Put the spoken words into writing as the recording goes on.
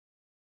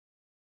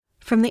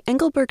From the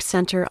Engelberg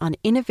Center on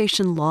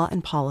Innovation Law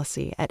and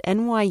Policy at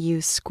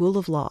NYU's School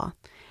of Law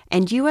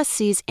and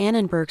USC's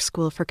Annenberg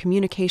School for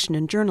Communication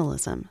and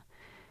Journalism,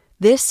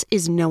 this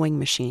is Knowing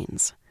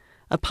Machines,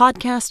 a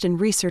podcast and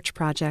research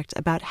project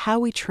about how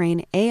we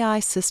train AI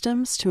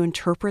systems to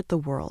interpret the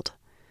world,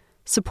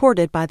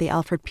 supported by the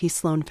Alfred P.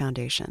 Sloan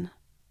Foundation.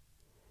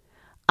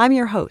 I'm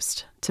your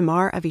host,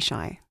 Tamar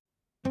Avishai.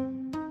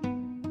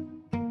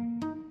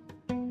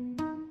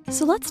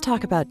 So let's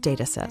talk about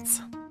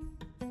datasets.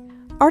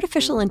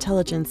 Artificial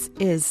intelligence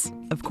is,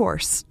 of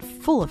course,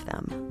 full of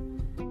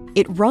them.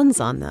 It runs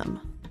on them.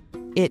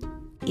 It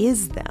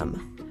is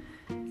them.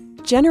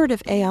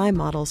 Generative AI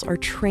models are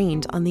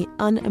trained on the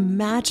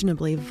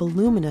unimaginably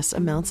voluminous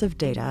amounts of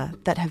data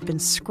that have been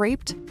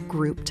scraped,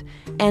 grouped,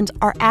 and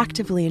are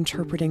actively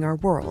interpreting our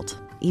world,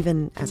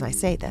 even as I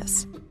say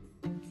this.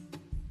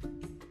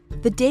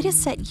 The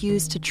dataset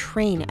used to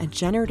train a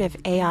generative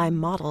AI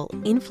model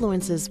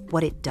influences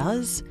what it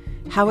does,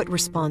 how it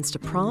responds to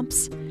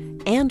prompts,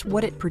 and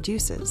what it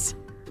produces.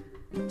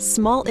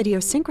 Small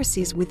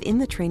idiosyncrasies within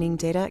the training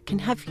data can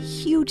have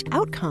huge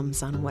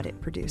outcomes on what it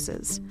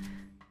produces.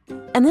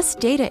 And this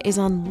data is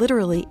on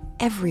literally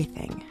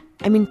everything.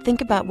 I mean,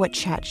 think about what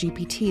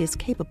ChatGPT is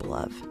capable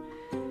of.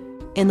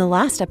 In the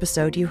last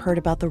episode, you heard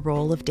about the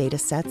role of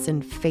datasets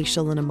in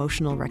facial and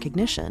emotional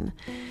recognition.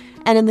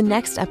 And in the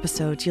next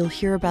episode, you'll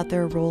hear about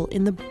their role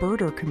in the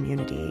birder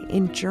community,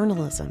 in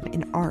journalism,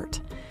 in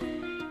art.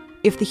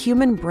 If the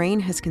human brain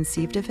has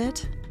conceived of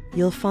it,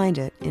 you'll find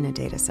it in a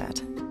dataset.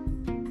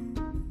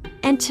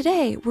 And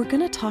today, we're going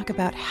to talk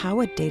about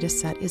how a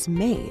dataset is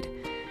made,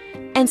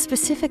 and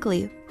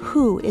specifically,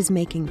 who is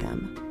making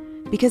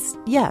them. Because,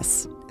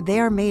 yes, they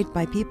are made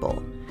by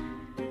people.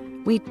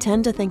 We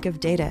tend to think of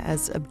data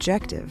as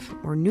objective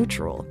or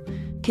neutral,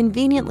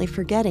 conveniently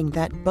forgetting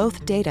that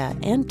both data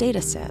and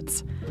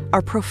datasets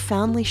are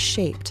profoundly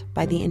shaped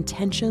by the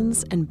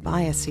intentions and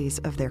biases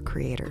of their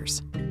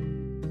creators.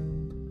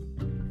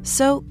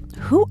 So,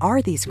 who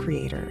are these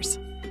creators?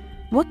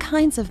 What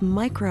kinds of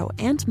micro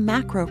and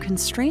macro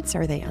constraints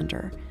are they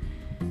under?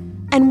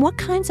 And what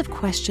kinds of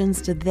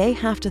questions do they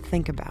have to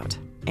think about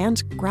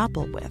and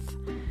grapple with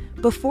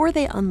before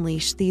they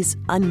unleash these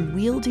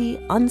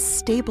unwieldy,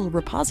 unstable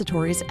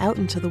repositories out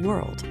into the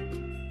world?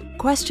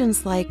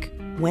 Questions like,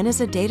 when is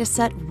a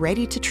dataset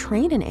ready to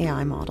train an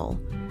AI model?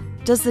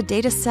 Does the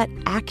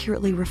dataset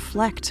accurately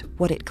reflect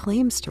what it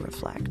claims to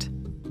reflect?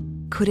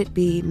 Could it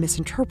be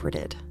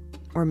misinterpreted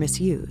or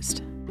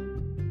misused?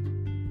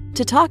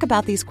 To talk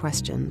about these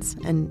questions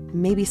and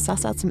maybe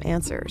suss out some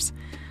answers,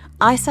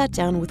 I sat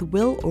down with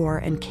Will Orr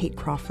and Kate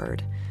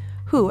Crawford,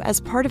 who,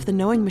 as part of the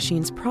Knowing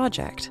Machines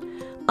project,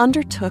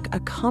 undertook a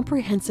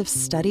comprehensive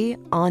study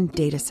on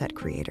dataset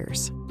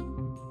creators.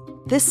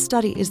 This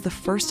study is the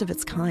first of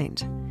its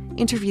kind,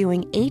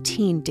 interviewing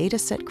 18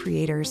 dataset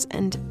creators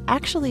and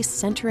actually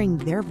centering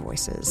their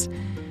voices,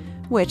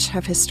 which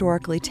have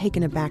historically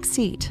taken a back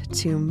seat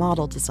to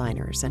model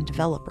designers and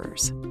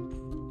developers.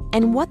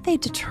 And what they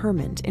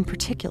determined in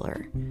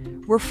particular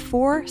were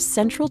 4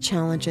 central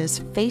challenges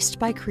faced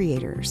by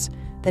creators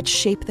that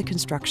shape the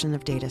construction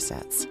of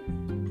datasets.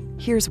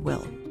 Here's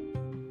Will.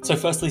 So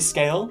firstly,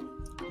 scale.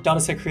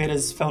 Dataset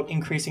creators felt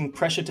increasing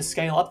pressure to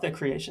scale up their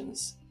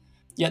creations.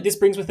 Yet this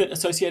brings with it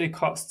associated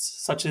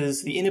costs, such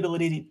as the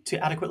inability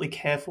to adequately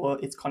care for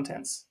its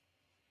contents.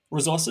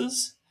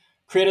 Resources.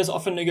 Creators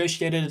often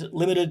negotiated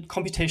limited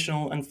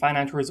computational and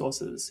financial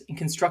resources in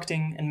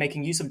constructing and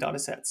making use of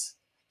datasets.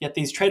 Yet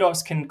these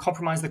trade-offs can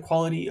compromise the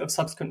quality of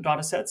subsequent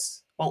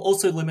datasets while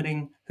also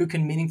limiting who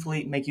can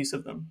meaningfully make use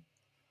of them.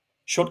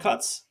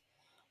 Shortcuts.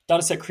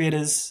 Dataset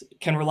creators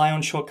can rely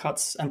on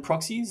shortcuts and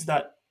proxies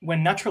that,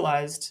 when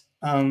naturalized,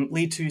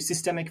 lead to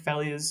systemic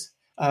failures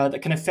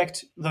that can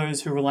affect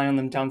those who rely on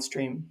them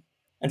downstream.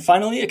 And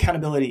finally,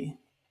 accountability.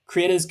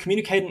 Creators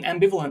communicate an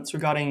ambivalence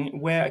regarding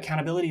where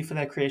accountability for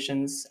their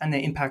creations and their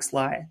impacts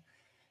lie,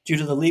 due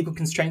to the legal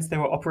constraints they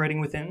were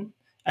operating within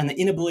and the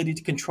inability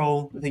to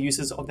control the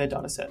uses of their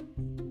dataset.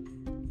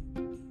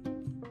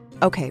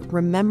 Okay,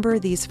 remember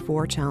these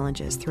 4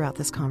 challenges throughout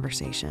this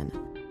conversation: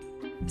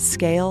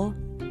 scale,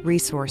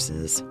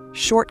 resources,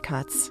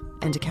 shortcuts,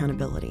 and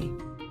accountability.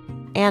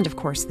 And, of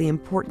course, the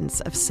importance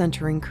of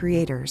centering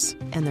creators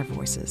and their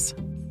voices.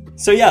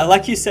 So yeah,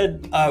 like you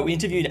said, we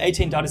interviewed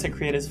 18 dataset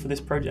creators for this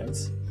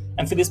project.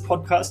 And for this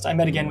podcast, I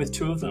met again with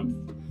 2 of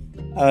them.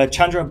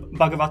 Chandra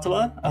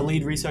Bhagavatula, a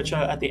lead researcher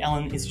at the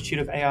Allen Institute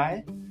of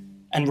AI,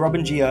 and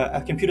Robin Gia,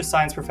 a computer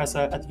science professor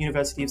at the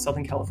University of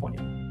Southern California.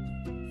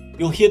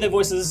 You'll hear their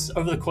voices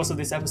over the course of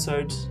this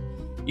episode,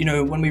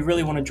 when we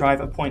really want to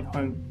drive a point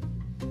home.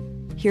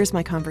 Here's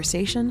my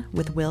conversation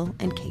with Will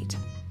and Kate.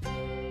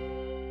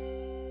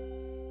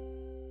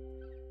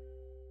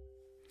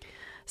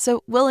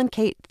 So, Will and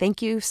Kate,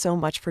 thank you so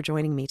much for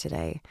joining me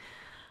today.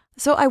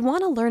 So I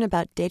want to learn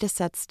about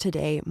datasets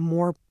today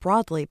more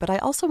broadly, but I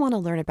also want to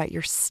learn about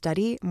your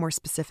study more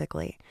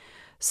specifically.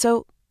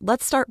 So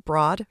let's start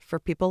broad for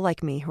people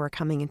like me who are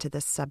coming into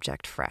this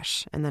subject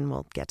fresh, and then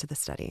we'll get to the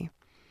study.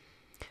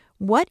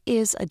 What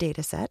is a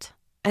dataset,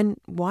 and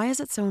why is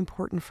it so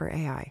important for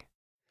AI?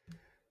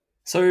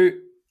 So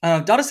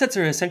data sets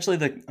are essentially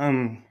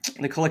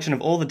the collection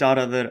of all the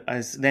data that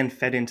is then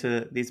fed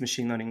into these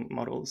machine learning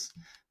models.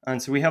 And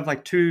so we have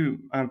like two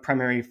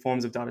primary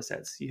forms of data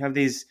sets. You have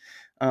these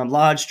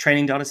large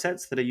training data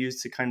sets that are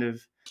used to kind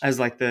of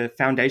as like the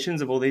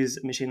foundations of all these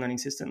machine learning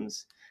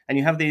systems. And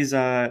you have these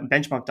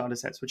benchmark data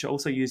sets, which are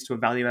also used to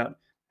evaluate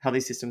how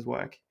these systems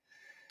work.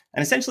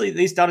 And essentially,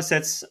 these data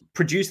sets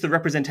produce the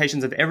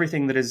representations of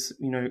everything that is,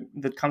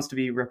 that comes to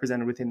be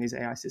represented within these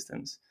AI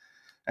systems.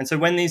 And so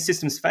when these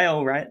systems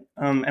fail, right,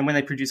 and when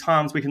they produce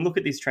harms, we can look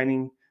at these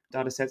training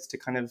data sets to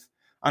kind of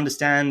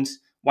understand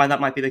why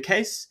that might be the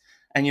case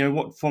and,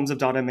 what forms of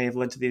data may have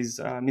led to these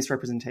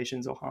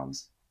misrepresentations or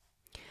harms.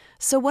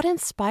 So what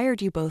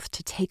inspired you both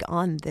to take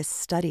on this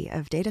study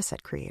of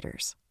dataset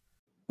creators?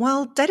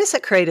 Well,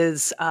 dataset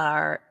creators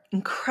are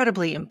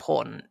incredibly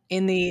important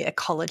in the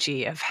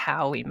ecology of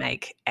how we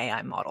make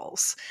AI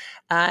models.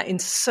 In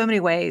so many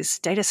ways,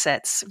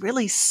 datasets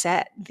really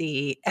set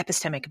the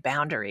epistemic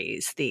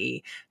boundaries,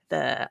 the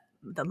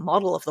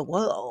model of the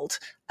world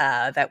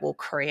that will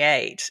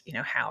create,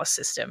 how a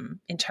system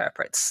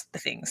interprets the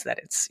things that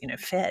it's,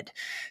 fed.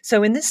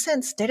 So in this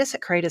sense, dataset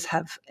creators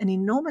have an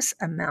enormous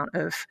amount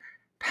of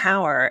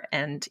power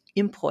and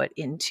input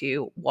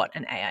into what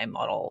an AI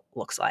model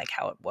looks like,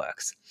 how it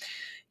works.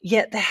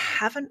 Yet there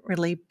haven't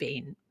really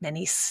been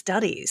many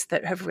studies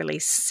that have really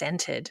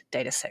centered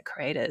dataset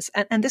creators.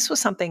 And this was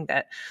something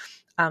that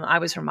I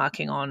was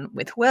remarking on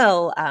with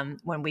Will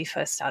when we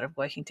first started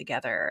working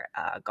together,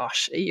 a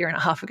year and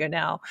a half ago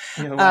now.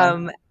 Yeah,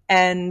 wow.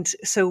 And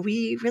so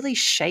we really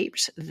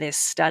shaped this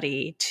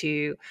study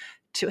to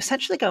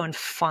essentially go and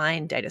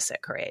find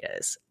dataset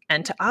creators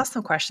and to ask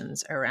them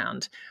questions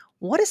around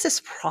what is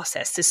this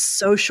process, this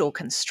social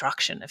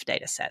construction of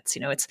data sets?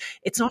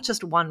 It's not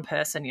just one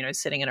person,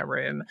 sitting in a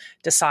room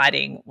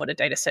deciding what a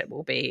data set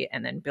will be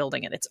and then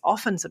building it. It's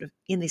often sort of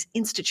in these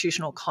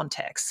institutional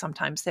contexts.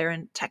 Sometimes they're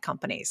in tech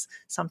companies.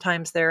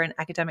 Sometimes they're in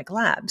academic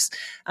labs.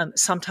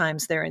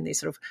 Sometimes they're in these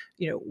sort of,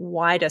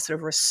 wider sort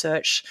of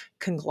research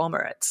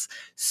conglomerates.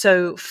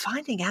 So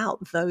finding out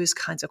those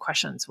kinds of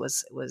questions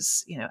was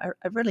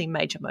a really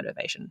major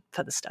motivation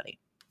for the study.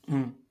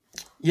 Mm.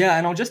 Yeah,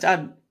 and I'll just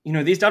add,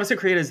 these dataset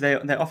creators,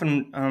 they're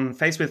often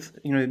faced with,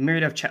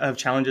 myriad of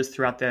challenges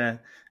throughout their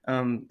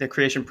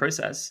creation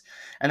process.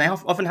 And they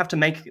often have to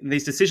make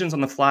these decisions on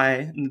the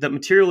fly that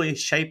materially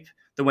shape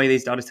the way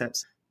these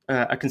datasets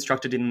are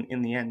constructed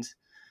in the end.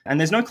 And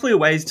there's no clear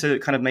ways to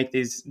kind of make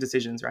these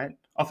decisions, right?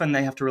 Often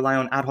they have to rely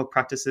on ad hoc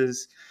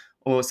practices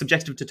or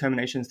subjective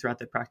determinations throughout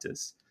their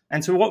practice.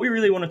 And so what we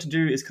really wanted to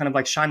do is kind of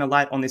like shine a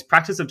light on this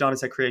practice of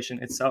dataset creation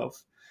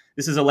itself.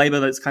 This is a labor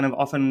that's kind of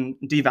often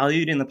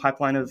devalued in the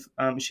pipeline of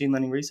machine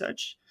learning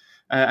research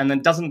and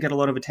then doesn't get a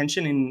lot of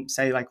attention in,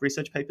 say, like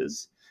research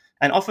papers.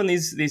 And often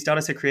these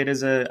dataset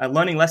creators are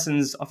learning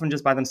lessons often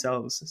just by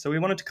themselves. So we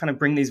wanted to kind of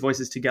bring these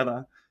voices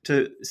together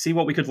to see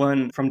what we could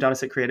learn from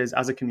dataset creators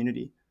as a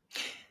community.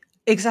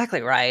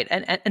 Exactly right.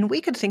 And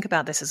we could think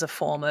about this as a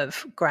form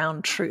of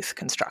ground truth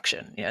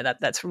construction.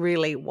 That's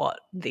really what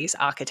these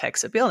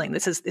architects are building.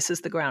 This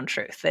is the ground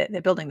truth. They're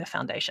building the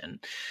foundation.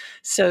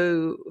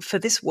 So for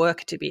this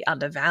work to be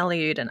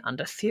undervalued and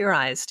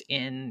under-theorized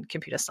in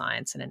computer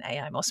science and in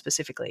AI more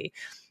specifically,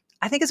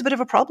 I think it's a bit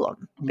of a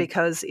problem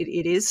because it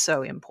is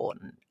so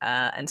important.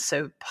 And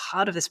so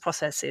part of this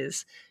process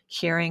is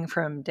hearing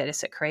from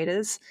dataset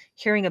creators,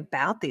 hearing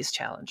about these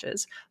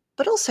challenges,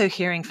 but also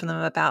hearing from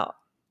them about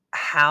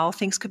how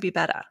things could be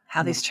better,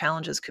 how these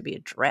challenges could be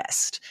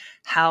addressed,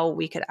 how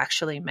we could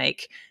actually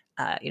make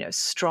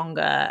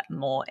stronger,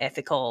 more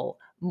ethical,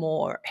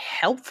 more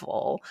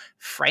helpful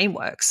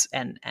frameworks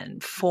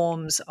and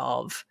forms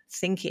of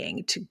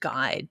thinking to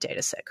guide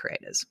dataset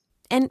creators.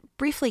 And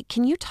briefly,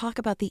 can you talk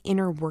about the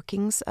inner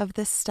workings of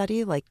this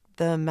study, like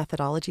the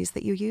methodologies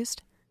that you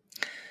used?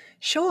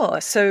 Sure.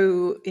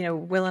 So,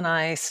 Will and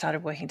I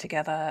started working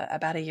together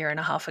about a year and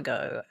a half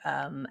ago,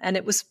 and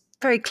it was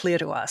very clear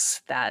to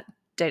us that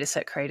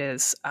dataset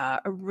creators are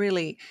a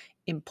really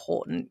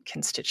important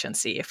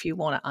constituency if you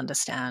want to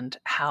understand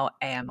how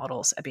AI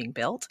models are being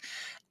built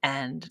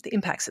and the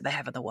impacts that they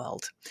have in the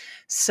world.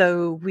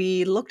 So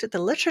we looked at the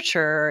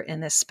literature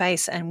in this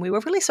space and we were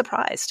really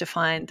surprised to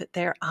find that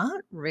there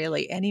aren't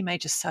really any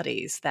major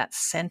studies that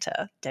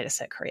center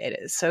dataset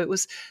creators. So it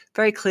was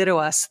very clear to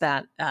us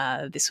that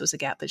this was a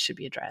gap that should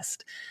be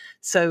addressed.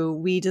 So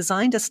we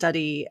designed a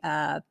study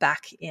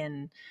back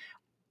in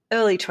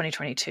early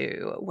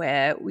 2022,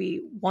 where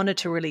we wanted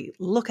to really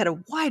look at a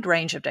wide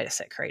range of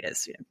dataset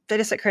creators,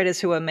 dataset creators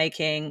who are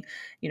making,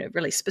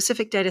 really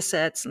specific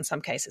datasets, in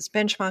some cases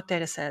benchmark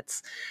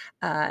datasets,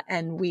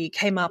 and we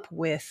came up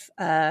with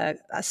a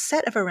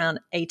set of around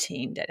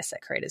 18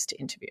 dataset creators to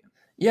interview.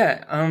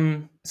 Yeah.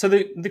 So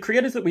the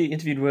creators that we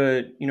interviewed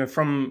were,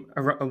 from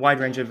a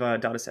wide range of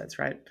data sets,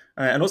 right?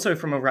 And also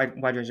from a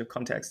wide range of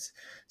contexts.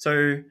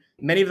 So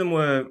many of them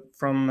were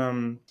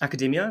from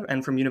academia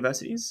and from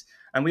universities.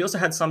 And we also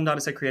had some data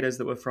set creators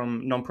that were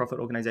from nonprofit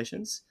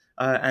organizations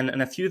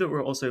and a few that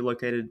were also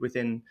located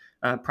within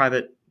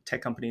private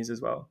tech companies as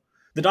well.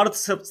 The data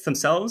sets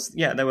themselves,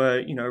 yeah, there were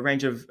a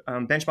range of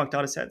benchmark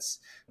data sets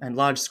and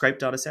large scrape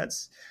data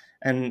sets.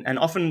 And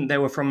often they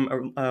were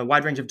from a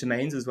wide range of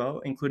domains as well,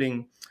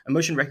 including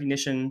emotion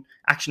recognition,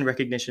 action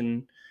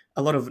recognition,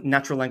 a lot of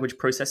natural language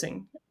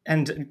processing,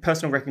 and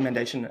personal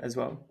recommendation as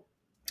well.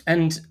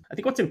 And I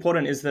think what's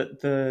important is that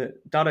the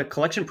data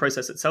collection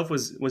process itself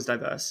was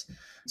diverse.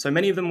 So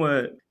many of them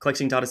were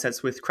collecting data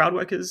sets with crowd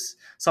workers.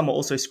 Some were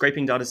also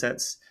scraping data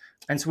sets.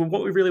 And so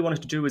what we really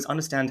wanted to do was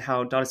understand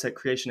how dataset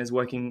creation is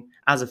working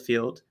as a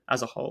field,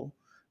 as a whole,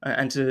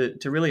 and to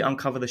really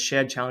uncover the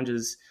shared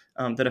challenges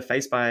that are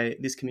faced by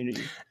this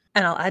community.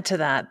 And I'll add to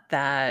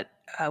that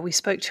we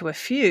spoke to a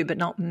few, but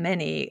not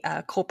many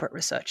corporate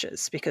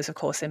researchers, because, of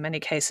course, in many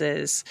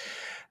cases,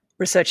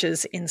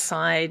 researchers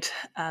inside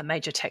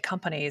major tech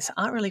companies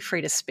aren't really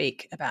free to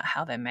speak about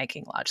how they're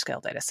making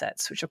large-scale data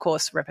sets, which, of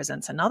course,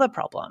 represents another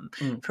problem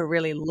for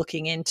really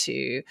looking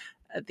into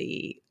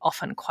the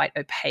often quite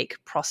opaque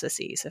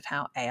processes of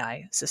how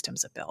AI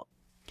systems are built.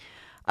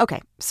 Okay,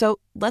 so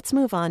let's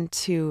move on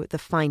to the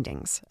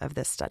findings of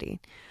this study.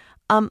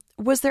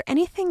 Was there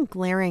anything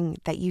glaring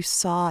that you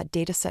saw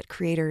dataset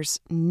creators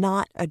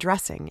not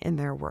addressing in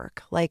their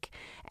work, like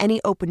any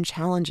open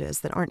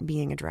challenges that aren't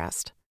being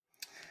addressed?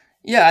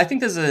 Yeah, I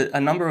think there's a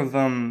number of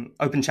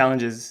open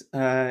challenges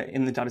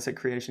in the dataset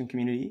creation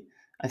community.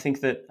 I think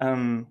that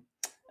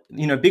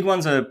big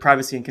ones are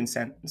privacy and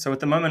consent. So at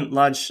the moment,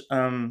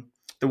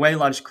 the way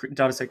large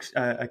datasets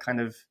are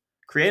kind of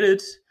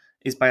created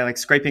is by like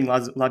scraping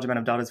large amount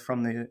of data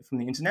from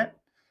the internet.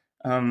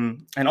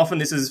 And often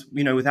this is,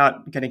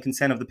 without getting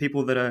consent of the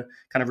people that are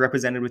kind of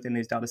represented within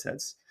these data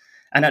sets.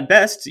 And at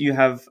best, you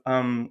have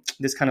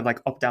this kind of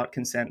like opt-out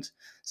consent.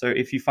 So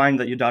if you find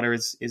that your data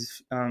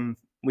is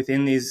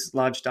within these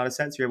large data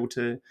sets, you're able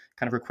to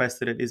kind of request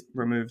that it is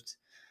removed.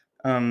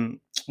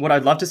 What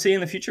I'd love to see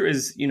in the future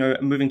is,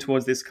 moving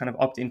towards this kind of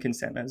opt-in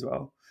consent as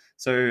well.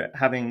 So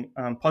having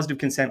positive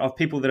consent of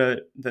people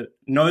that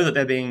know that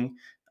they're being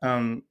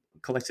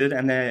collected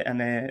and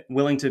they're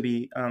willing to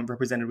be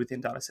represented within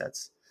data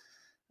sets.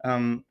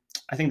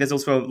 I think there's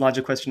also a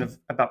larger question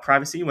about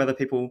privacy, whether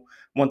people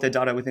want their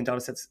data within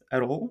data sets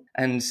at all.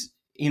 And,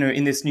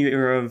 in this new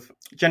era of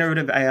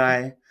generative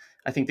AI,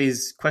 I think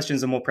these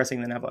questions are more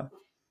pressing than ever.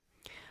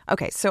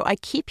 Okay, so I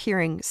keep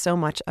hearing so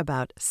much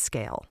about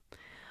scale.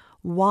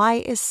 Why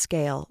is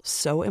scale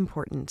so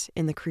important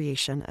in the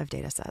creation of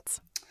data sets?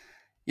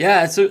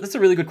 Yeah, so that's a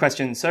really good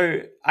question.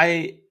 So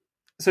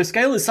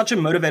scale is such a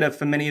motivator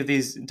for many of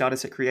these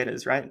dataset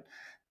creators, right?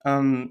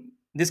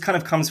 This kind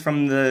of comes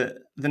from the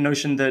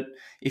notion that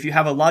if you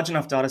have a large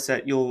enough data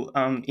set, you'll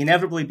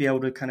inevitably be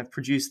able to kind of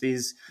produce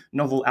these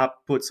novel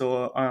outputs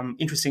or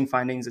interesting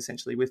findings,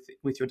 essentially,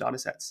 with your data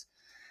sets.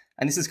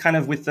 And this is kind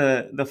of with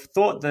the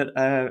thought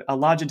that a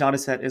larger data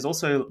set is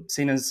also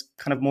seen as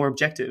kind of more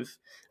objective,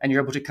 and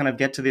you're able to kind of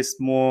get to this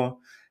more,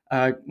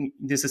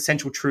 this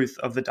essential truth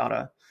of the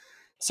data.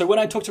 So when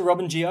I talked to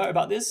Robin Gio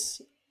about this,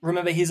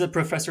 remember he's a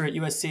professor at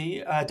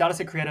USC, a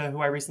dataset creator who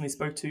I recently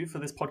spoke to for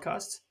this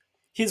podcast.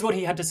 Here's what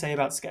he had to say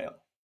about scale.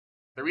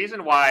 The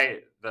reason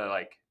why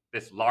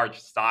this large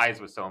size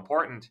was so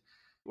important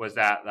was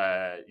that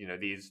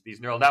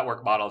these neural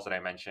network models that I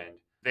mentioned,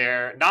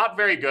 they're not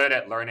very good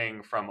at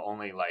learning from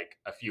only like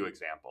a few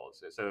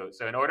examples.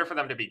 So in order for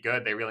them to be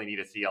good, they really need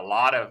to see a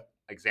lot of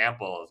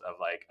examples of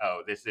like,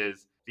 oh, this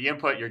is the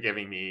input you're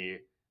giving me,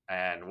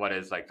 and what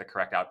is like the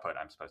correct output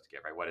I'm supposed to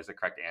get, right? What is the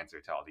correct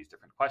answer to all these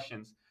different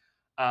questions?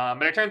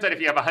 But it turns out if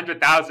you have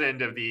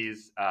 100,000 of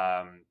these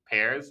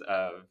pairs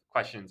of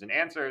questions and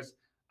answers,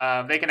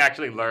 they can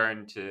actually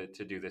learn to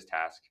do this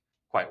task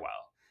quite well.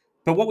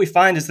 But what we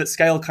find is that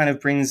scale kind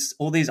of brings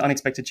all these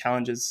unexpected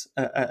challenges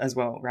as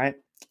well, right?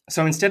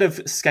 So instead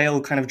of scale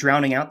kind of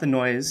drowning out the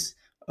noise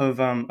of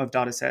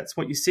data sets,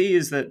 what you see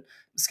is that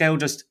scale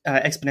just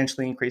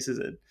exponentially increases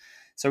it.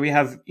 So we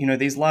have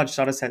these large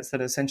data sets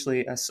that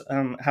essentially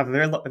have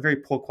a very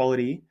poor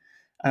quality.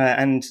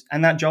 And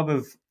that job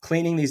of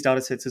cleaning these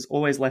data sets is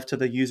always left to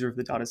the user of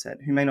the data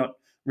set, who may not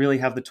really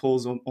have the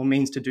tools or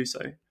means to do so.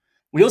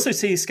 We also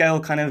see scale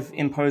kind of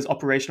impose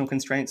operational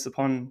constraints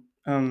upon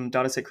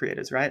data set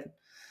creators, right?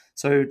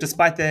 So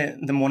despite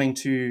them wanting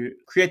to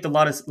create the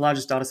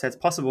largest data sets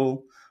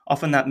possible,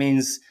 often that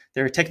means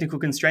there are technical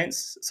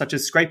constraints, such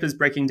as scrapers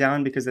breaking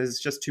down because there's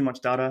just too much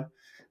data.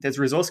 There's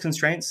resource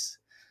constraints.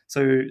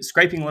 So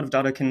scraping a lot of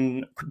data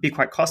can be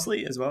quite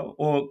costly as well,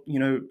 or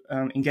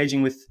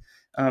engaging with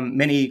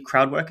many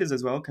crowd workers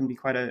as well can be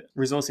quite a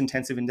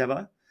resource-intensive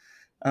endeavor.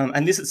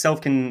 And this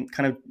itself can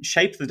kind of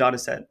shape the data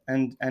set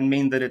and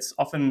mean that it's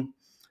often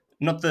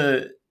not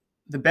the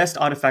best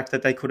artifact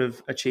that they could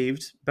have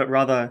achieved, but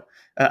rather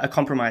a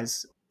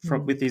compromise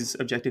with these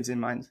objectives in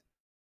mind.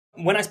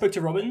 When I spoke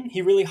to Robin,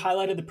 he really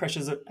highlighted the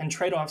pressures and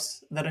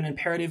trade-offs that an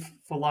imperative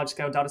for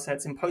large-scale data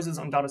sets imposes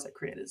on dataset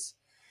creators.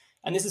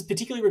 And this is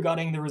particularly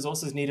regarding the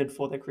resources needed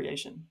for their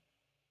creation.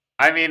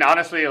 I mean,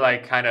 honestly,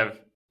 like kind of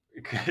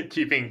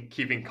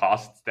keeping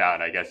costs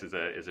down, I guess, is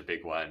a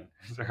big one,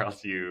 or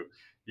else you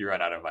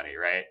run out of money,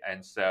 right?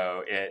 And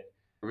so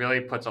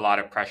really puts a lot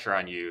of pressure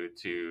on you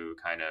to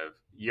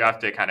you have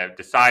to kind of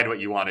decide what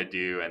you want to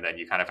do, and then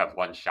you kind of have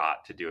one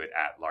shot to do it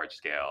at large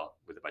scale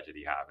with the budget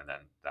you have, and then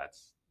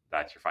that's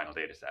your final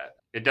data set.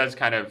 It does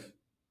kind of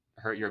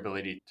hurt your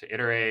ability to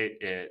iterate.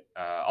 It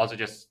also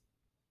just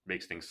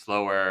makes things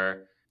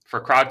slower.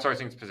 For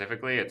crowdsourcing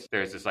specifically,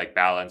 there's this like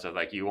balance of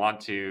like, you want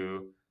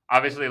to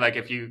obviously, like,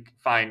 if you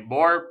find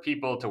more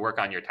people to work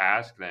on your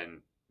task,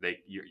 then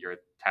your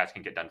task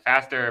can get done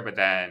faster. But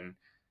then,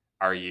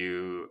 are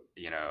you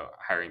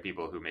hiring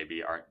people who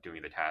maybe aren't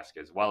doing the task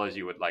as well as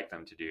you would like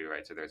them to do,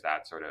 right? So there's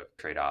that sort of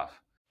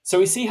trade-off. So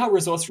we see how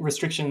resource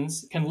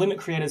restrictions can limit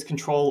creators'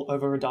 control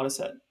over a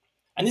dataset.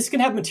 And this can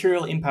have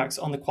material impacts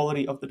on the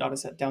quality of the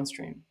dataset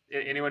downstream.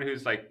 Anyone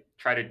who's like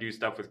tried to do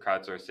stuff with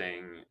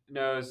crowdsourcing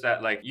knows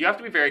that like you have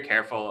to be very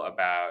careful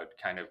about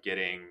kind of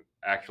getting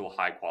actual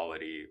high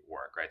quality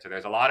work, right? So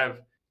there's a lot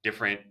of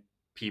different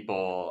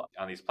people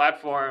on these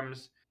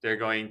platforms. They're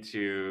going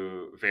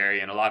to vary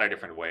in a lot of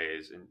different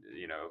ways, and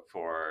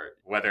for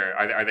whether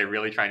are they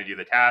really trying to do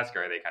the task,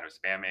 or are they kind of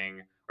spamming,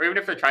 or even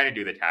if they're trying to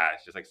do the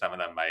task, just like some of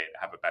them might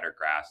have a better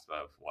grasp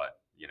of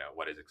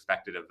what is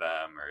expected of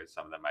them, or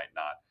some of them might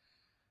not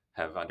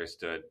have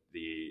understood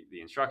the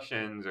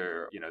instructions,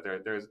 or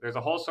there's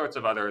a whole sorts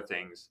of other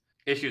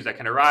issues that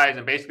can arise,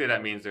 and basically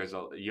that means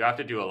you have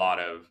to do a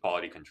lot of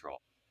quality control.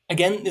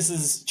 Again, this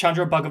is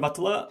Chandra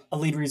Bhagavatula, a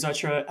lead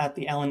researcher at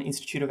the Allen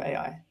Institute of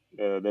AI.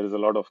 There is a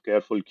lot of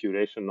careful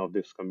curation of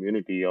this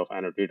community of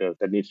annotators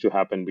that needs to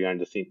happen behind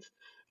the scenes.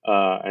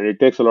 And it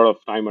takes a lot of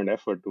time and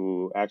effort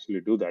to actually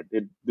do that.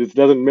 This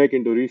doesn't make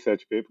into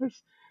research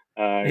papers.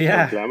 It's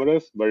not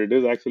glamorous, but it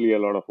is actually a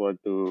lot of work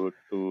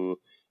to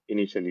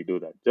initially do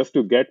that. Just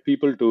to get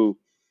people to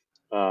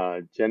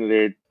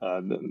generate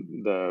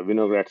the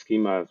Vinograd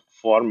schema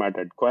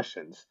formatted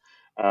questions,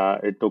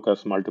 it took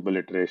us multiple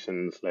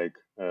iterations. Like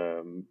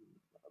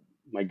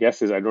my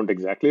guess is, I don't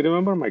exactly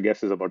remember, my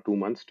guess is about 2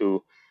 months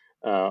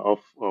of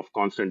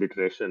constant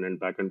iteration and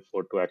back and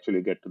forth to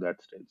actually get to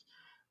that stage.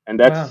 And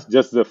that's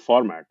just the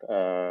format,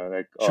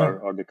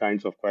 or the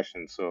kinds of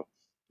questions. So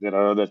there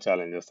are other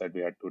challenges that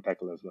we had to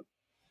tackle as well.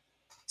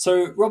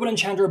 So Robert and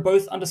Chandra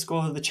both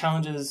underscore the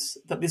challenges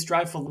that this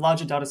drive for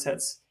larger data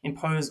sets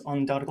impose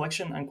on data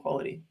collection and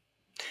quality.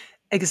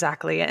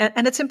 Exactly.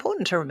 And it's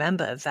important to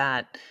remember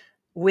that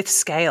with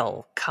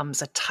scale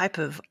comes a type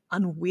of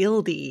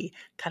unwieldy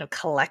kind of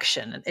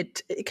collection.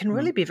 It can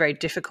really be very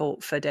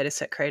difficult for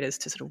dataset creators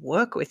to sort of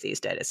work with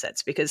these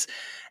datasets because,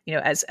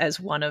 as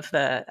one of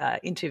the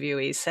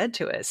interviewees said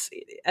to us,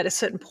 at a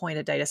certain point,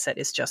 a dataset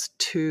is just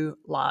too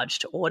large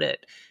to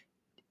audit,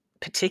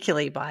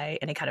 particularly by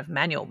any kind of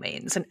manual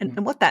means.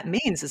 And what that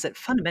means is that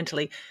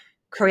fundamentally,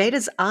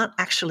 creators aren't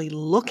actually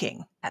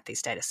looking at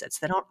these data sets.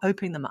 They're not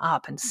opening them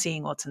up and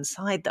seeing what's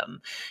inside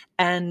them.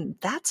 And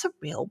that's a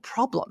real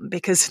problem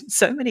because in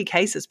so many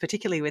cases,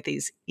 particularly with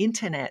these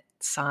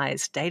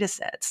internet-sized data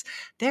sets,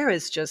 there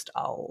is just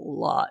a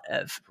lot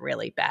of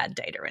really bad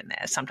data in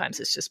there.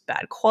 Sometimes it's just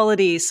bad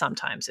quality.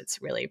 Sometimes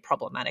it's really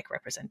problematic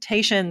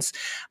representations.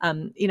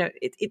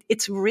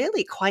 It's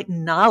really quite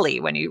gnarly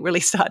when you really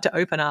start to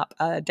open up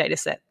a data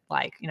set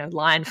like,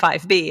 line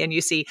 5B, and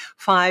you see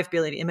 5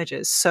 billion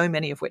images, so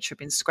many of which have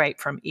been scraped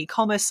from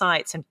e-commerce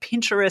sites and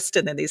Pinterest,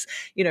 and then these,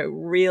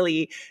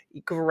 really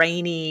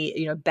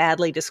grainy,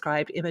 badly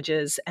described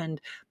images.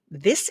 And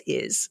this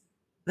is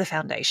the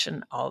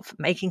foundation of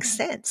making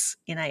sense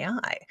in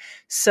AI.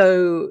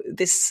 So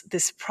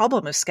this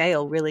problem of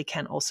scale really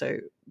can also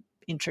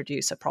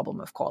introduce a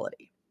problem of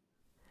quality.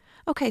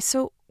 Okay,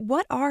 so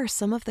what are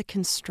some of the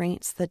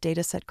constraints that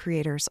dataset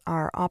creators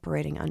are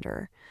operating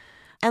under?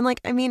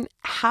 And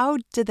how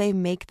do they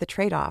make the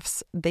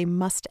trade-offs they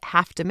must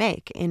have to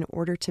make in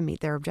order to meet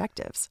their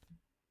objectives?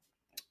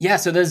 Yeah,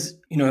 so there's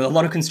a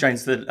lot of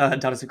constraints that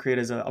dataset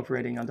creators are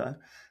operating under.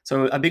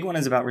 So a big one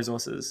is about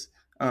resources.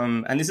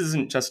 And this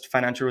isn't just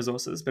financial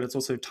resources, but it's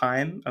also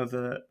time of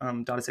the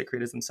dataset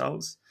creators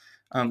themselves.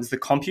 There's the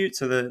compute,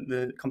 so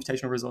the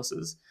computational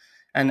resources,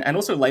 and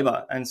also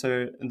labor. And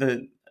so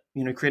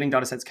creating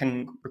datasets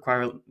can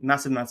require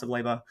massive amounts of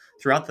labor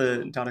throughout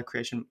the data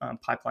creation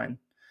pipeline.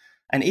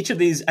 And each of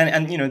these,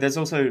 and there's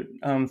also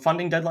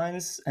funding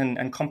deadlines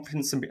and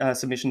conference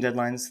submission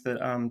deadlines that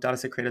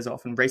dataset creators are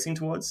often racing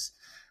towards.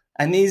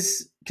 And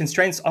these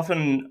constraints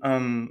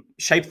often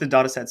shape the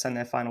datasets and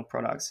their final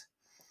products.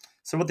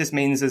 So what this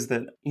means is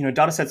that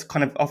datasets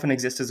kind of often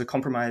exist as a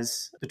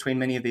compromise between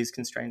many of these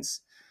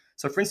constraints.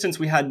 So for instance,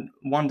 we had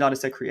one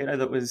dataset creator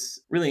that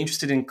was really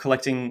interested in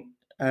collecting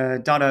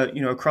data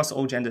across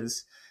all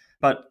genders,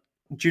 but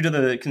due to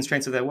the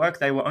constraints of their work,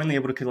 they were only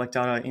able to collect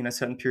data in a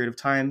certain period of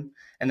time,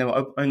 and they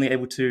were only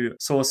able to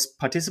source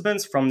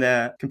participants from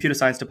their computer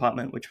science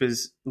department, which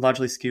was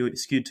largely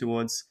skewed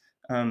towards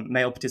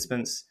male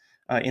participants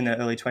in their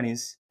early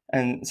 20s.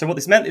 And so what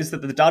this meant is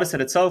that the data set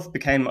itself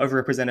became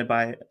overrepresented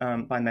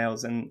by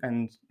males,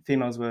 and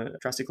females were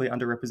drastically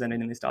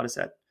underrepresented in this data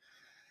set.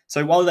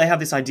 So while they have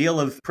this ideal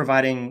of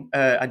providing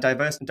a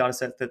diverse data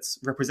set that's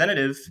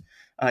representative,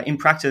 in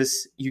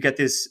practice, you get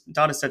this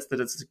data sets that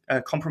it's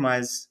a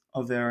compromise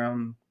of their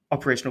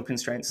operational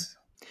constraints.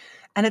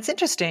 And it's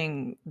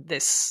interesting,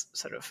 there's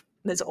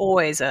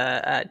always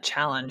a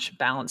challenge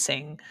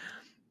balancing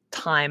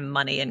time,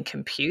 money, and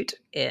compute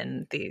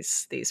in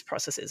these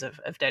processes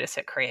of data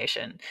set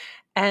creation.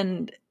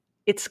 And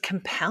it's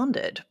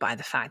compounded by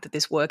the fact that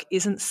this work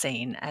isn't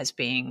seen as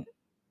being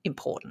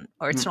important,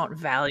 or it's not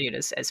valued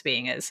as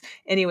being as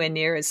anywhere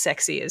near as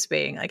sexy as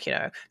being like,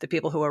 the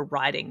people who are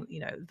writing,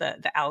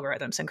 the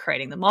algorithms and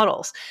creating the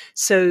models.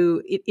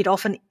 So it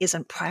often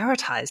isn't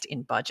prioritized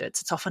in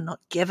budgets. It's often not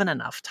given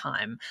enough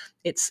time.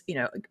 It's,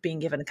 being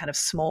given kind of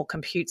small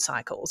compute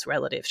cycles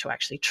relative to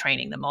actually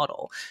training the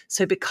model.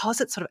 So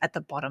because it's sort of at the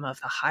bottom of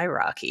the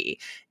hierarchy,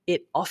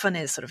 it often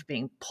is sort of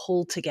being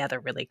pulled together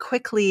really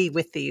quickly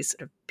with these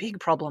sort of big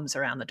problems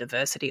around the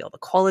diversity or the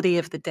quality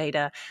of the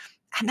data.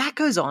 And that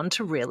goes on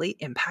to really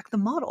impact the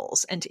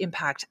models and to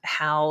impact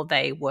how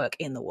they work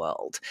in the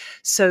world.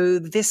 So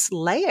this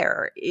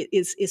layer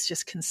is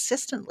just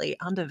consistently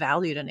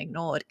undervalued and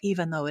ignored,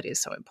 even though it is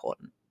so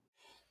important.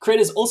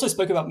 Creators also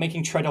spoke about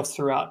making trade-offs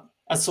throughout,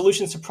 as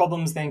solutions to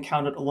problems they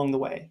encountered along the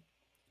way.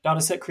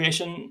 Dataset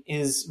creation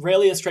is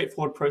rarely a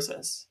straightforward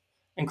process,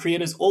 and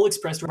creators all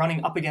expressed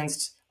running up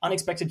against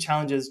unexpected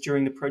challenges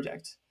during the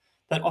project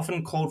that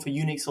often called for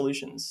unique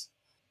solutions.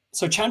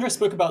 So Chandra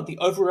spoke about the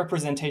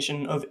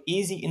overrepresentation of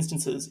easy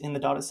instances in the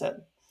dataset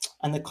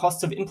and the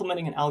costs of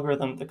implementing an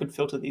algorithm that could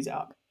filter these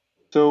out.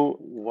 So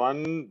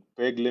one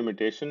big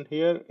limitation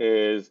here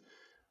is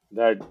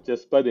that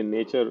just by the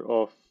nature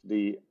of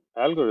the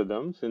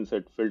algorithm, since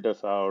it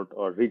filters out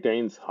or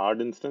retains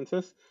hard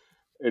instances,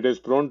 it is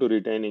prone to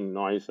retaining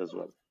noise as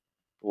well.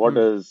 What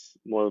is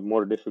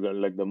more difficult,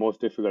 like the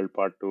most difficult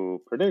part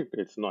to predict?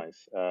 It's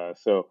noise.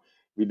 So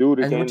we do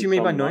And what retain do you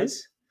mean by some noise.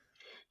 noise?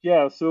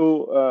 Yeah,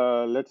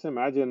 so let's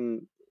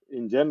imagine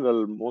in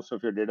general, most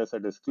of your data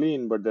set is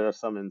clean, but there are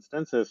some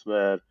instances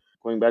where,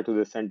 going back to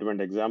the sentiment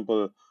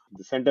example,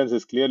 the sentence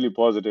is clearly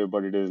positive,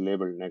 but it is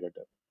labeled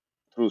negative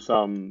through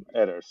some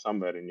error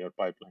somewhere in your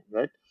pipeline,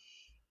 right?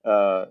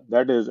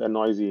 That is a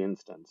noisy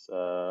instance.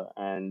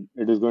 And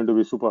it is going to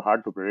be super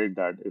hard to predict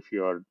that if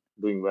you're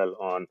doing well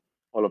on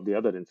all of the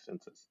other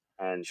instances.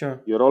 And Sure.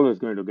 you're always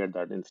going to get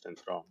that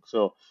instance wrong.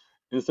 So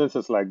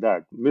instances like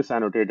that,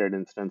 misannotated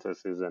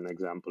instances is an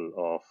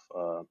example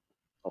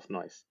of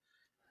noise.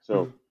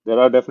 So there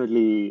are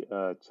definitely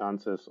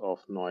chances of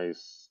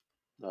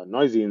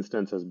noisy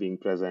instances being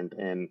present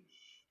in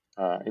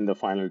the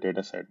final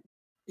data set.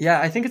 Yeah,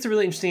 I think it's a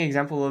really interesting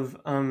example of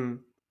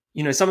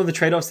some of the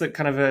trade-offs that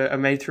kind of are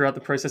made throughout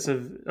the process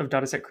of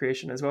dataset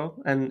creation as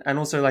well, and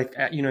also like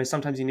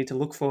sometimes you need to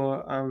look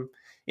for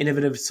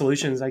innovative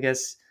solutions, I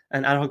guess,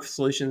 and ad hoc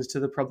solutions to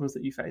the problems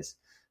that you face.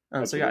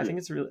 So yeah, I think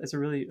it's a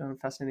really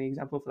fascinating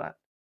example for that.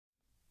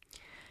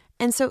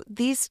 And so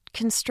these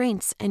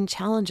constraints and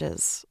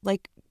challenges,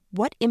 like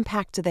what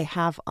impact do they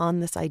have on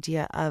this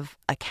idea of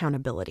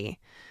accountability?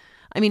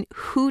 I mean,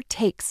 who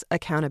takes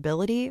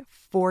accountability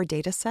for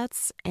data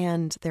sets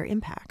and their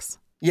impacts?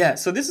 Yeah,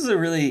 so this is a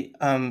really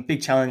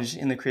big challenge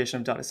in the creation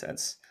of data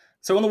sets.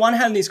 So on the one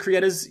hand, these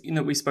creators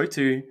we spoke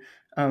to,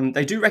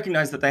 they do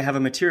recognize that they have a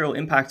material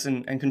impact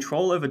and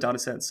control over data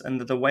sets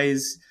and the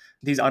ways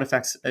these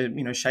artifacts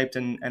are shaped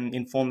and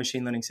inform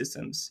machine learning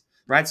systems,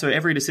 right? So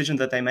every decision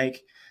that they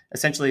make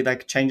essentially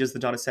like changes the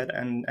data set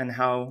and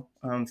how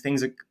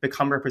things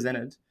become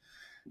represented.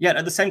 Yet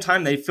at the same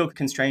time, they feel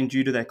constrained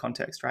due to their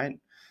context, right?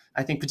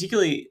 I think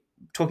particularly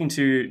talking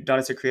to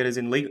dataset creators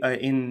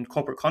in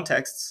corporate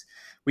contexts,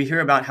 we hear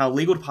about how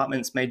legal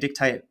departments may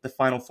dictate the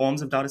final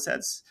forms of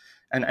datasets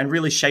and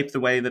really shape the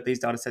way that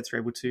these datasets are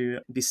able to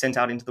be sent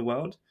out into the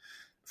world.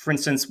 For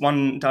instance,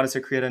 one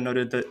dataset creator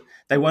noted that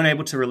they weren't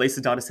able to release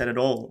the dataset at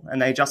all,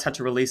 and they just had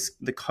to release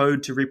the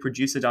code to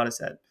reproduce a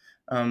dataset.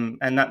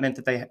 And that meant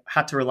that they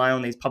had to rely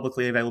on these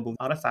publicly available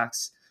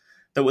artifacts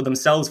that were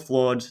themselves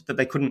flawed, that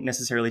they couldn't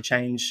necessarily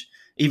change,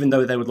 even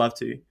though they would love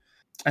to.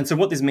 And so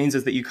what this means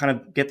is that you kind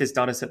of get this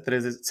data set that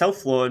is itself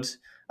flawed,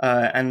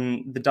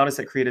 and the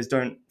dataset creators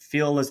don't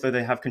feel as though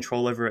they have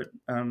control over it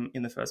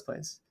in the first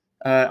place.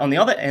 On the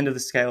other end of the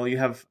scale, you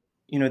have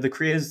the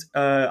creators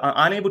are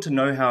unable to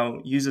know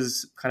how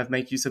users kind of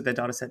make use of their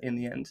data set in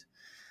the end.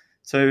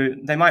 So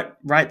they might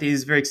write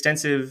these very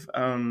extensive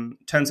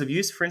terms of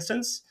use, for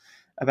instance,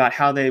 about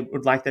how they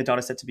would like their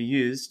data set to be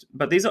used,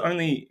 but these are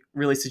only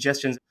really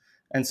suggestions.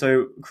 And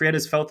so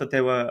creators felt that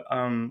they were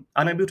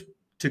unable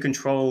to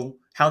control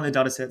how their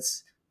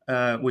datasets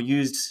were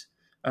used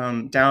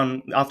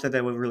down after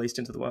they were released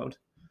into the world.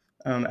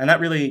 And that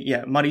really,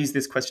 muddies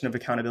this question of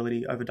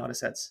accountability over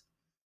datasets.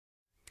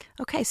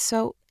 Okay,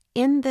 so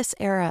in this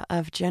era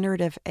of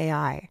generative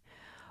AI,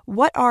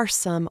 what are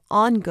some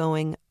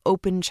ongoing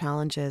open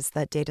challenges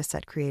that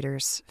dataset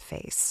creators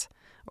face,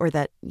 or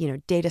that,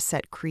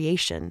 dataset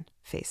creation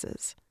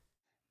faces?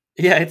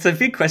 Yeah, it's a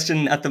big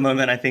question at the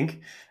moment, I think.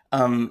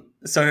 So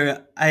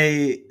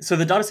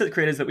the dataset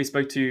creators that we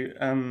spoke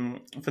to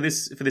for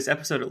this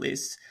episode, at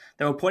least,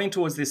 they were pointing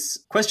towards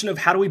this question of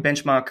how do we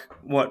benchmark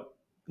what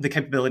the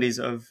capabilities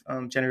of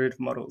generative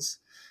models.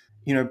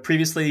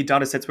 Previously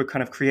datasets were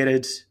kind of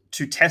created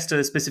to test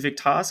a specific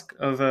task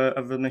of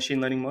a machine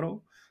learning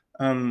model,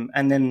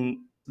 and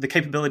then The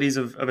capabilities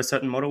of a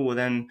certain model were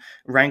then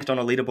ranked on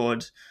a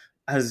leaderboard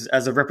as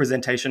a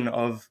representation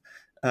of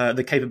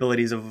the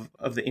capabilities of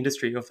the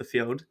industry, of the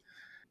field.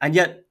 And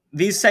yet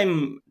these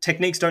same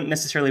techniques don't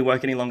necessarily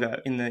work any longer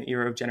in the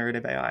era of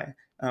generative AI,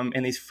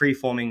 in these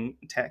free-forming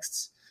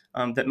texts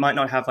that might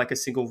not have like a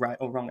single right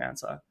or wrong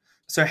answer.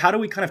 So how do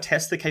we kind of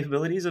test the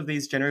capabilities of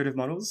these generative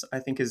models, I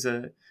think is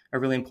a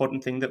really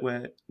important thing that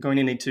we're going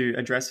to need to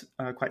address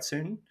quite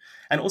soon.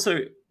 And also,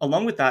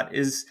 along with that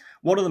is,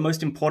 what are the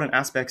most important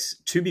aspects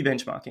to be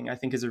benchmarking, I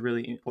think is a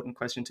really important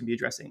question to be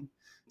addressing.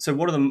 So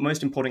what are the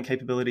most important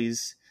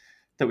capabilities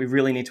that we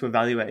really need to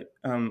evaluate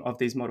of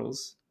these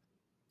models?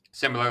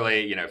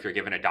 Similarly, if you're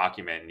given a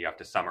document and you have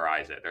to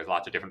summarize it, there's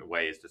lots of different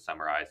ways to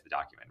summarize the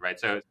document, right?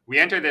 So we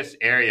enter this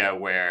area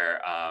where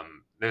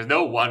there's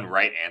no one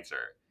right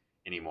answer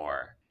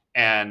anymore.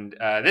 And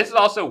this is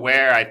also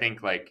where I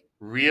think like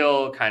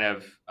real kind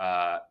of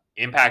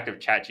impact of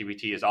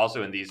ChatGPT is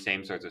also in these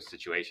same sorts of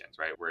situations,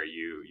 right? Where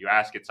you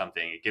ask it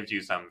something, it gives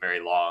you some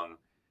very long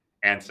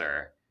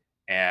answer.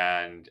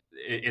 And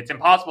it's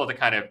impossible to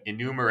kind of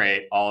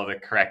enumerate all of the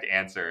correct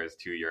answers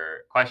to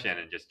your question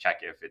and just check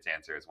if its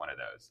answer is one of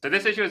those. So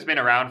this issue has been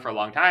around for a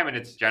long time, and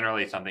it's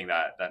generally something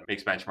that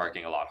makes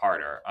benchmarking a lot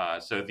harder.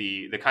 So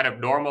the kind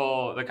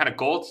of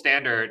gold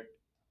standard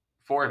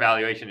for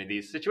evaluation in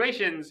these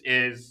situations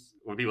is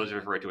what people just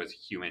refer to as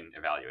human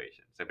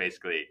evaluation. So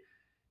basically,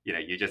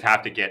 you just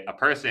have to get a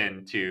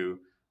person to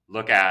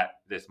look at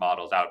this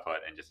model's output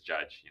and just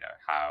judge,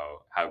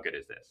 how good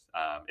is this?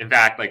 In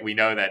fact, like we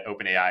know that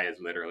OpenAI is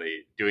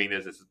literally doing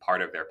this. This is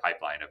part of their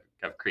pipeline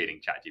of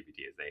creating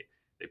ChatGPT, is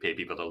they pay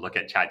people to look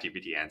at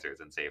ChatGPT answers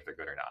and say if they're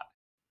good or not.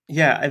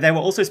 Yeah, they were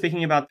also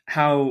speaking about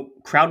how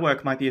crowd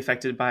work might be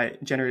affected by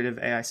generative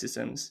AI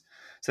systems.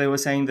 So they were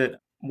saying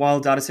that while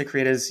dataset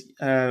creators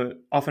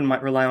often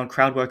might rely on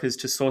crowd workers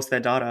to source their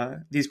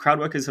data, these crowd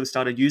workers have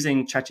started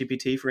using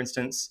ChatGPT, for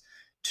instance,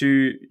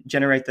 to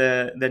generate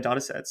their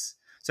datasets.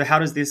 So how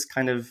does this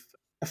kind of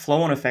a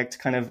flow-on effect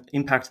kind of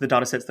impact the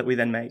datasets that we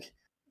then make?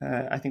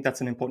 I think that's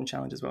an important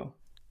challenge as well.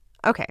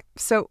 Okay,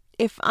 so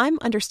if I'm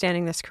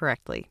understanding this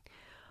correctly,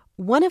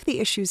 one of the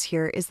issues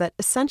here is that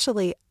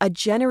essentially a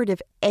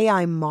generative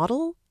AI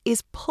model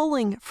is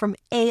pulling from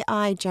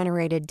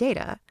AI-generated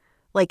data.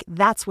 Like,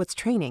 that's what's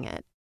training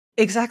it.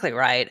 Exactly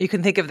right. You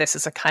can think of this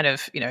as a kind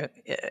of,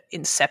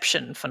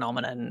 inception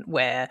phenomenon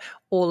where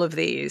all of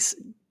these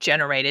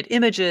generated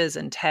images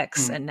and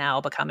texts are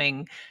now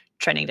becoming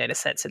training data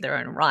sets in their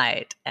own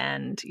right.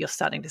 And you're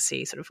starting to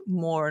see sort of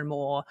more and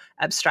more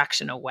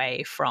abstraction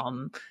away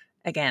from,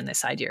 again,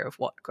 this idea of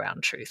what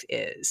ground truth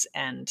is.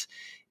 And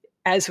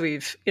as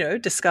we've,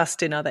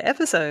 discussed in other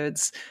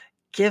episodes,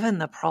 given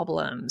the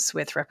problems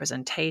with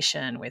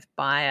representation, with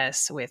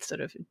bias, with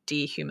sort of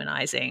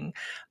dehumanizing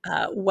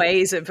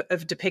ways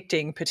of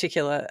depicting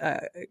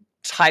particular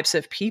types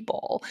of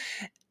people,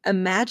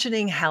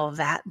 imagining how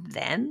that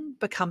then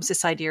becomes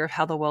this idea of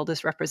how the world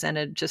is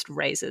represented just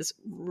raises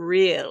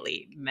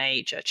really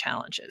major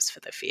challenges for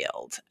the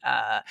field.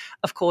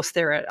 Of course,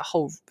 there are a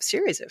whole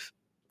series of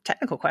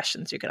technical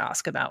questions you could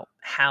ask about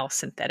how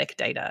synthetic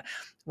data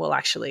will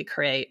actually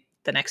create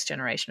the next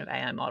generation of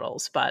AI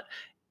models, but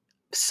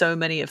so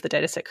many of the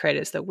dataset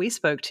creators that we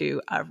spoke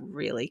to are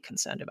really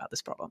concerned about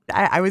this problem.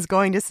 I was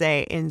going to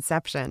say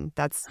Inception.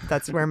 That's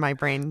where my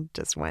brain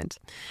just went.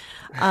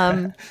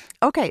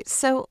 Okay,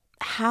 so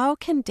how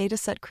can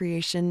dataset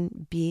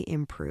creation be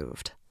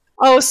improved?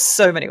 Oh,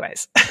 so many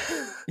ways.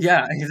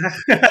 Yeah,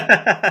 exactly.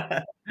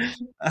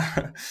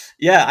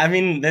 Yeah, I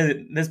mean,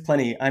 there's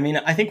plenty. I mean,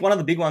 I think one of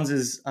the big ones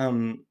is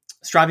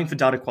striving for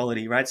data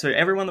quality, right? So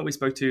everyone that we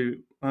spoke to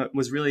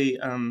was really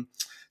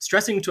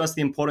stressing to us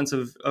the importance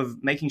of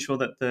making sure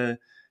that the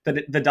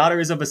data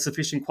is of a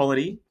sufficient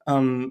quality,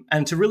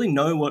 and to really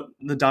know what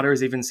the data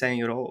is even saying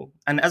at all.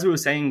 And as we were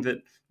saying, that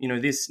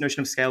this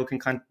notion of scale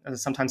can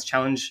sometimes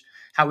challenge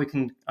how we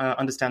can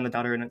understand the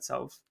data in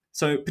itself.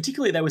 So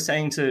particularly, they were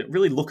saying to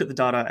really look at the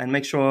data and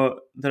make sure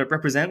that it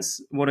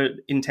represents what it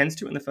intends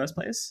to in the first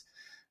place,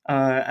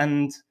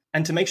 and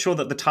to make sure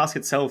that the task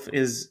itself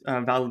is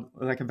valid,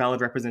 like a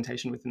valid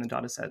representation within the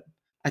data set.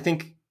 I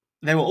think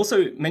they were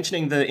also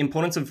mentioning the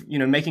importance of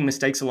making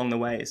mistakes along the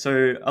way.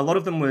 So a lot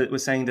of them were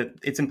saying that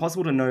it's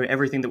impossible to know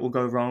everything that will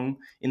go wrong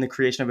in the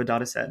creation of a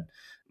data set.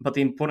 But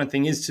the important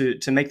thing is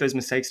to make those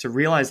mistakes, to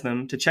realize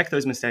them, to check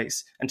those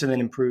mistakes, and to then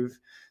improve.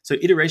 So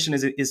iteration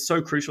is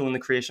so crucial in the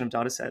creation of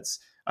data sets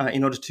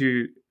in order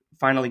to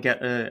finally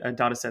get a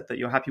data set that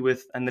you're happy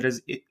with and that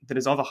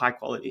is of a high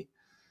quality.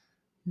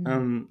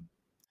 And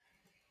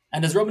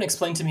as Robin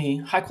explained to me,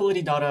 high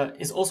quality data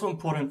is also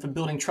important for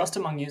building trust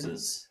among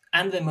users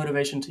and their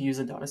motivation to use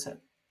a dataset.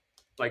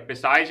 Like,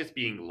 besides just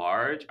being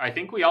large, I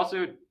think we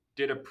also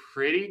did a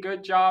pretty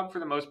good job for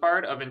the most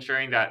part of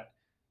ensuring that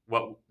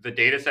what the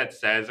data set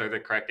says are the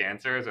correct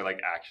answers are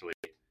like actually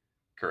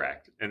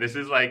correct. And this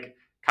is like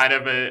kind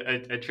of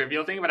a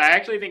trivial thing, but I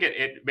actually think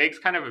it makes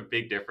kind of a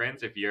big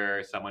difference if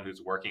you're someone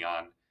who's working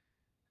on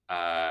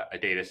a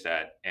data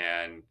set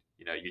and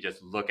you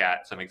just look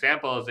at some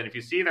examples, and if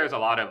you see there's a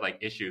lot of like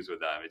issues with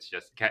them,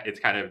 it's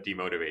kind of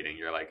demotivating.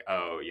 You're like,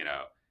 oh,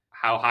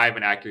 how high of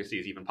an accuracy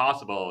is even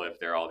possible if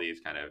there are all these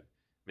kind of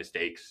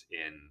mistakes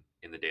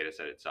in the data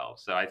set itself.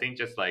 So I think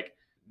just like,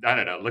 I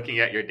don't know, looking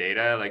at your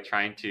data, like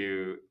trying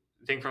to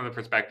think from the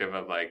perspective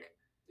of like,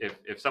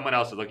 if someone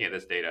else is looking at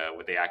this data,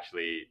 would they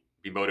actually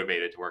be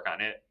motivated to work on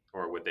it,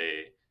 or would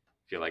they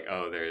feel like,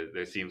 oh,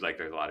 there seems like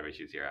there's a lot of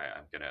issues here,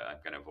 I'm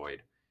gonna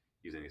avoid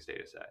using this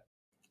data set.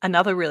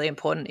 Another really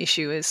important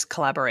issue is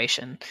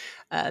collaboration.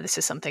 This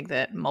is something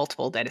that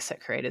multiple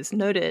dataset creators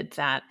noted,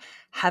 that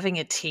having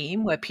a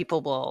team where people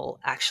will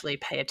actually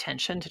pay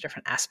attention to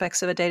different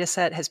aspects of a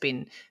dataset has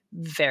been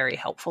very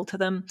helpful to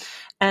them.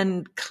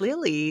 And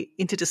clearly,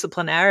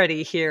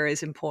 interdisciplinarity here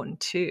is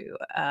important too.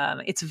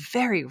 It's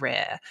very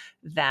rare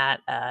that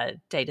a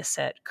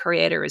dataset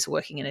creator is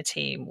working in a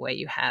team where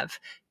you have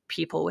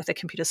people with a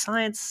computer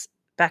science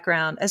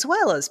background as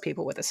well as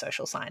people with a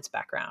social science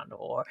background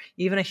or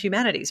even a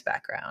humanities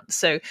background.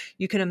 So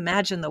you can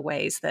imagine the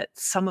ways that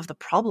some of the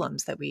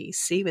problems that we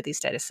see with these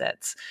data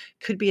sets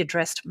could be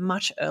addressed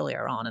much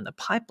earlier on in the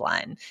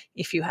pipeline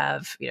if you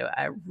have,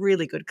 a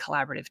really good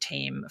collaborative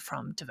team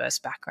from diverse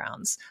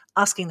backgrounds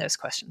asking those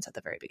questions at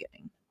the very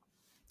beginning.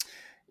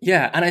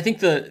 Yeah, and I think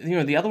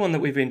the other one that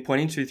we've been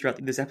pointing to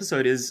throughout this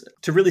episode is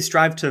to really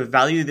strive to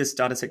value this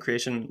dataset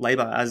creation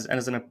labor as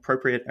an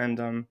appropriate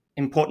and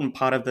important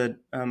part of the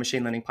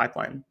machine learning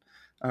pipeline.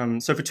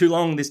 So for too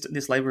long,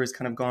 this labor has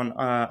kind of gone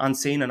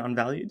unseen and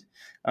unvalued.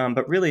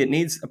 But really, it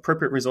needs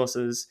appropriate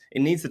resources.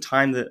 It needs the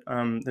time that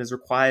is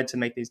required to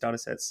make these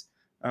datasets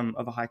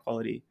of a high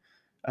quality,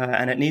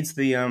 and it needs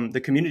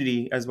the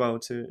community as well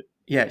to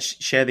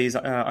share these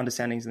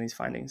understandings and these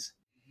findings.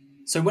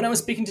 So when I was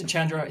speaking to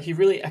Chandra, he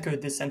really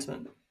echoed this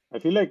sentiment. I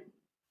feel like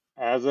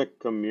as a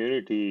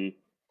community,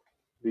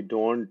 we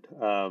don't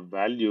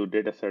value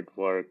dataset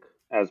work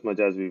as much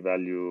as we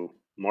value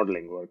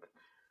modeling work.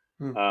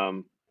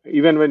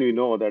 Even when we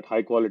know that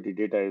high quality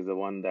data is the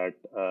one that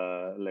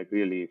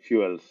really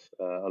fuels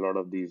a lot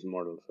of these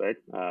models, right?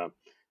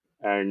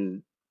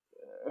 And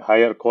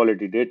higher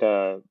quality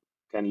data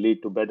can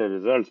lead to better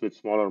results with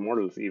smaller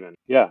models even.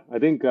 Yeah, I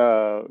think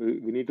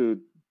we need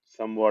to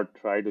somewhat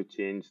try to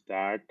change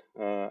that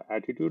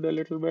attitude a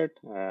little bit,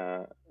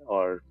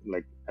 or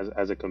like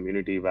as a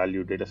community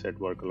value dataset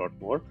work a lot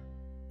more.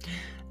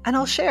 And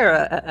I'll share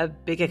a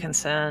bigger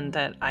concern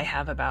that I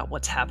have about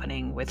what's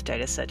happening with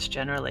datasets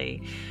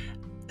generally.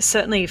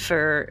 Certainly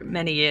for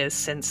many years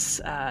since,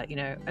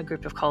 a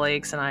group of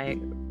colleagues and I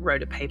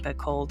wrote a paper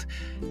called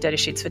Data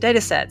Sheets for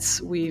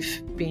Datasets,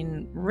 we've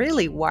been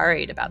really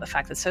worried about the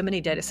fact that so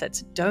many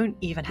datasets don't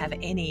even have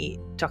any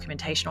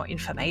documentation or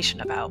information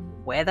about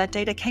where that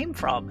data came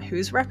from,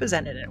 who's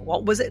represented it,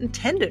 what was it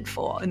intended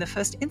for in the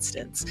first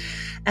instance.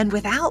 And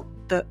without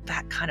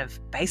that kind of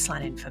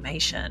baseline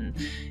information,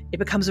 it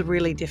becomes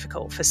really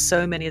difficult for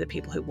so many of the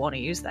people who want to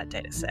use that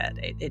data set.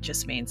 It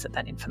just means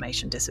that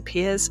information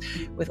disappears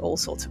with all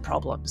sorts of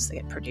problems that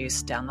get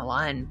produced down the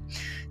line.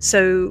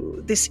 So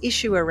this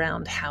issue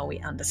around how we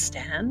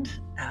understand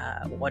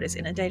what is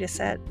in a data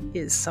set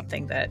is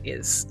something that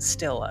is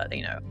still,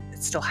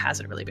 it still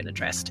hasn't really been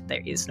addressed.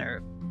 There is no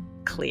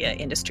clear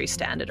industry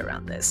standard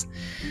around this.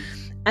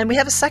 And we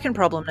have a second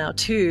problem now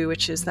too,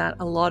 which is that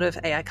a lot of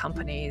AI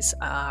companies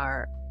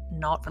are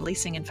not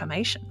releasing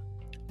information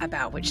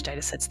about which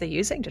datasets they're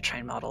using to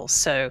train models.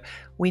 So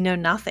we know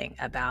nothing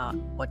about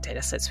what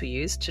datasets we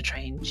use to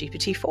train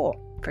GPT-4,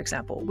 for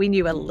example. We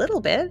knew a little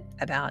bit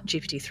about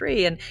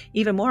GPT-3 and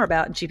even more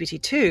about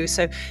GPT-2.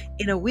 So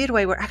in a weird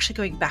way, we're actually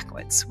going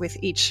backwards. With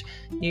each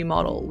new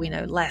model, we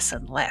know less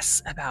and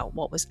less about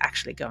what was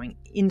actually going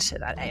into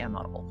that AI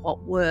model.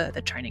 What were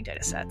the training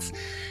datasets?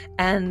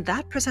 And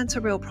that presents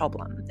a real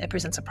problem. It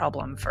presents a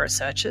problem for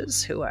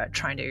researchers who are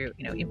trying to,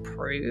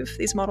 improve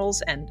these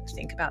models and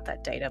think about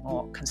that data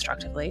more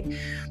constructively.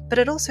 But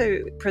it also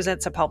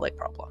presents a public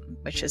problem,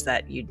 which is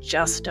that you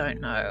just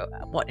don't know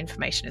what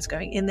information is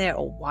going in there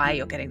or why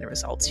you're getting the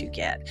results you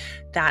get.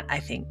 That, I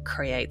think,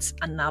 creates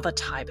another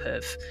type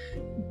of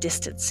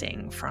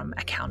distancing from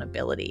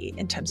accountability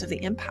in terms of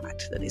the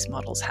impact that these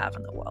models have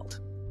in the world.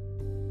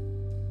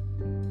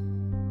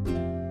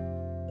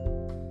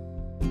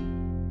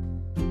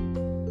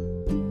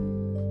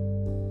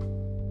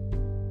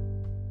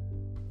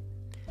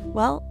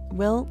 Well,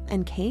 Will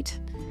and Kate,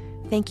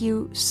 thank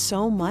you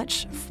so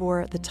much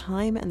for the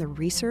time and the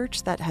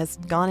research that has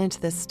gone into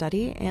this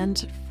study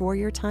and for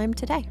your time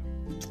today.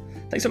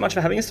 Thanks so much for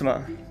having us,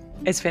 Tamar.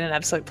 It's been an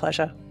absolute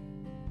pleasure.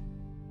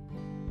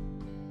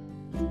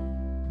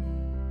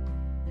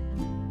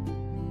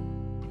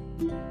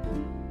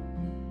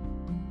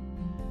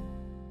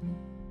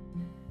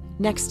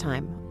 Next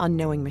time on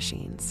Knowing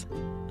Machines,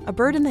 a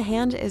bird in the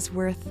hand is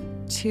worth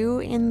two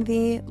in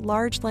the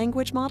large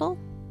language model?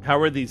 How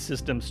are these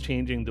systems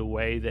changing the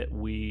way that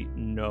we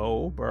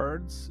know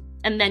birds?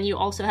 And then you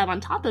also have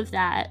on top of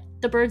that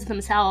the birds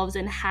themselves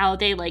and how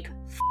they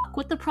fuck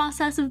with the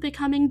process of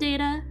becoming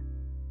data.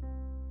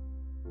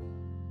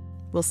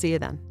 We'll see you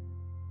then.